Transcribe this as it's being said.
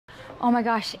Oh my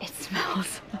gosh, it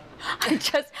smells.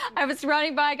 I was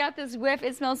running by, I got this whiff.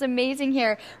 It smells amazing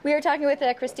here. We are talking with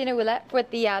Christina Ouellette with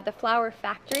the Flower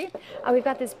Factory. We've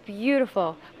got this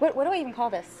beautiful, what do I even call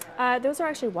this? Those are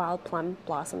actually wild plum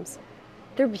blossoms.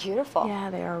 They're beautiful. Yeah,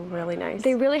 they are really nice.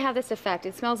 They really have this effect.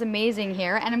 It smells amazing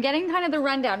here. And I'm getting kind of the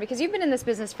rundown because you've been in this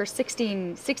business for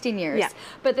 16 years. Yeah.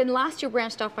 But then last year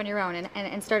branched off on your own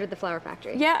and started the Flower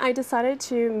Factory. Yeah, I decided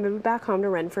to move back home to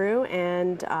Renfrew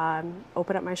and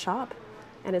open up my shop.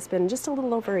 And it's been just a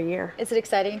little over a year. Is it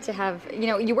exciting to have, you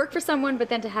know, you work for someone, but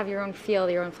then to have your own feel,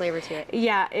 your own flavor to it?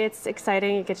 Yeah, it's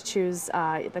exciting. You get to choose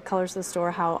the colors of the store,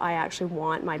 how I actually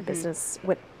want my business,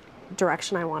 what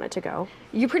direction I want it to go.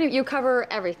 You cover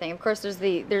everything. Of course, there's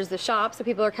the shop, so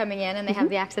people are coming in and they have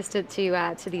the access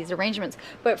to these arrangements.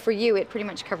 But for you, it pretty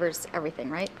much covers everything,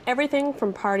 right? Everything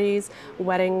from parties,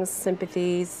 weddings,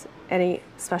 sympathies, any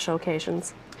special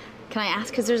occasions. Can I ask,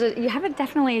 because you have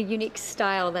definitely a unique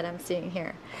style that I'm seeing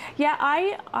here. Yeah,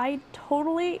 I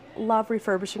totally love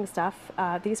refurbishing stuff.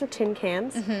 These are tin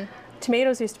cans.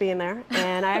 Tomatoes used to be in there,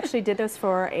 and I actually did this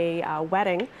for a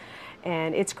wedding,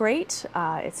 and it's great.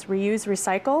 It's reuse,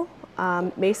 recycle.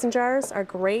 Mason jars are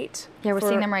great. Yeah, we're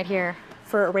seeing them right here.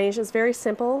 For arrangements, very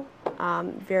simple,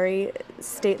 very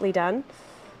stately done.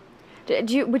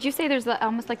 Would you say there's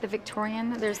almost like the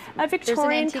Victorian? There's a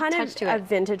Victorian there's an kind touch of to a it.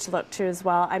 vintage look to as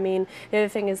well. I mean, the other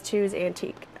thing is too is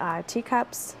antique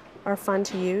teacups are fun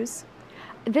to use.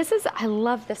 I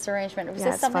love this arrangement. Was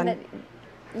Yeah, this something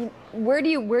fun. where do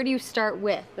you start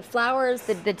with the flowers,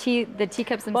 the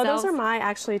teacups themselves? Well, those are my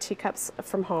actually teacups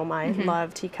from home. I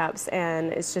love teacups,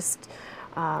 and it's just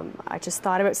I just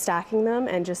thought about stacking them,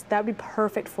 and that would be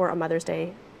perfect for a Mother's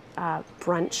Day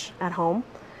brunch at home.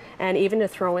 And even to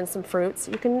throw in some fruits.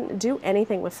 You can do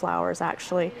anything with flowers,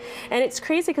 actually. And it's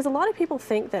crazy because a lot of people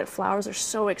think that flowers are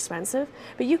so expensive,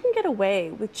 but you can get away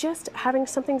with just having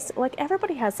something, like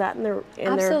everybody has that in their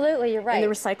Absolutely, you're right. in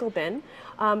the recycle bin.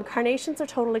 Carnations are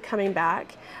totally coming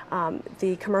back.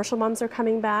 The commercial mums are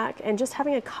coming back, and just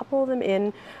having a couple of them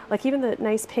in, like even the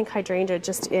nice pink hydrangea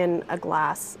just in a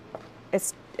glass,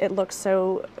 it looks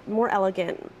so more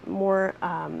elegant, more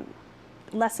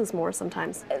less is more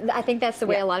sometimes. I think that's the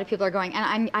way a lot of people are going,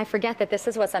 and I forget that this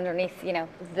is what's underneath, you know,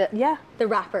 the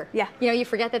wrapper. Yeah. You know, you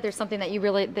forget that there's something that you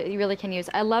really can use.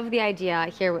 I love the idea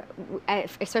here,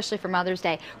 especially for Mother's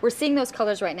Day. We're seeing those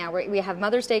colors right now. We have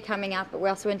Mother's Day coming up, but we're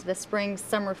also into the spring,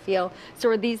 summer feel. So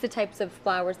are these the types of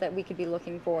flowers that we could be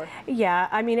looking for? Yeah,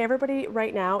 I mean, everybody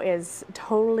right now is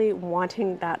totally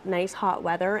wanting that nice hot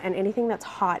weather, and anything that's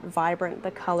hot, vibrant,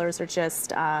 the colors are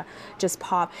just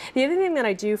pop. The other thing that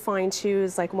I do find too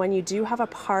is like when you do have a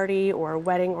party or a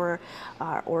wedding or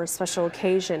a special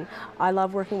occasion, I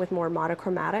love working with more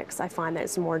monochromatics. I find that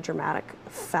it's a more dramatic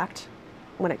effect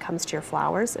when it comes to your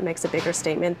flowers. It makes a bigger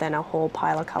statement than a whole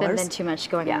pile of colors. Than too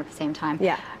much going on at the same time.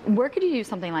 Yeah. Where could you do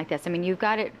something like this? I mean, you've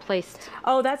got it placed.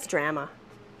 Oh, that's drama.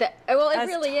 Well, it that's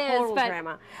really total is. But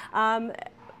drama.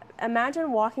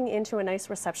 Imagine walking into a nice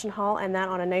reception hall and that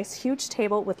on a nice huge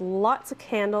table with lots of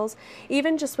candles,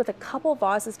 even just with a couple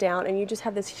vases down, and you just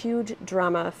have this huge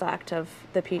drama effect of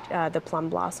the plum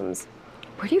blossoms.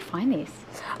 Where do you find these?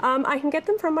 I can get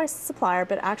them from my supplier,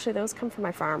 but actually those come from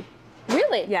my farm.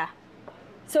 Really? Yeah.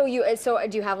 So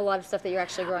do you have a lot of stuff that you're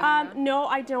actually growing? No,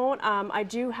 I don't. I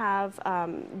do have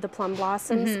the plum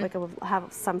blossoms. Like I will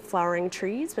have some flowering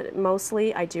trees, but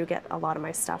mostly I do get a lot of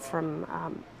my stuff from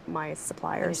my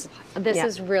suppliers. This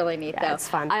is really neat, though. It's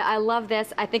fun. I love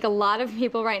this. I think a lot of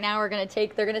people right now are going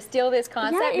to steal this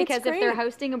concept because if they're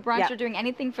hosting a brunch or doing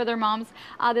anything for their moms,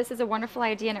 this is a wonderful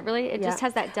idea, and it just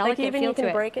has that delicate even feel to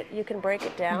it. You can break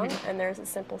it down, and there's a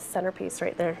simple centerpiece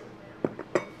right there.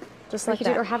 Just like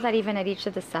that. Or have that even at each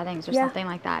of the settings or something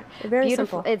like that. Very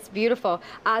beautiful. Simple. It's beautiful.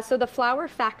 So the Flower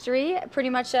Factory, pretty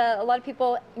much a lot of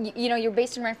people, you know, you're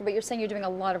based in Renfrew, but you're saying you're doing a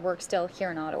lot of work still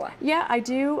here in Ottawa. Yeah, I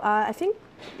do. I think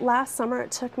last summer it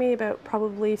took me about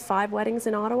probably 5 weddings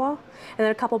in Ottawa, and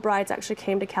then a couple brides actually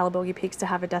came to Calabogie Peaks to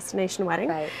have a destination wedding.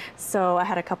 Right. So I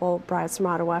had a couple brides from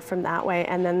Ottawa from that way,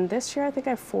 and then this year I think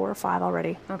I have 4 or 5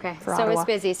 already. Okay, for so Ottawa. It's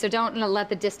busy. So don't let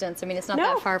the distance. I mean, it's not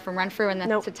that far from Renfrew, and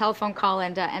that's a telephone call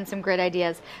and some great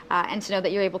ideas, and to know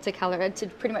that you're able to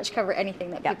pretty much cover anything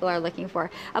that people are looking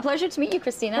for. A pleasure to meet you,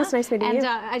 Christina. It's nice meeting you. And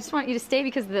I just want you to stay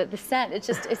because the scent,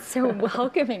 it's so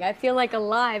welcoming. I feel like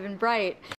alive and bright.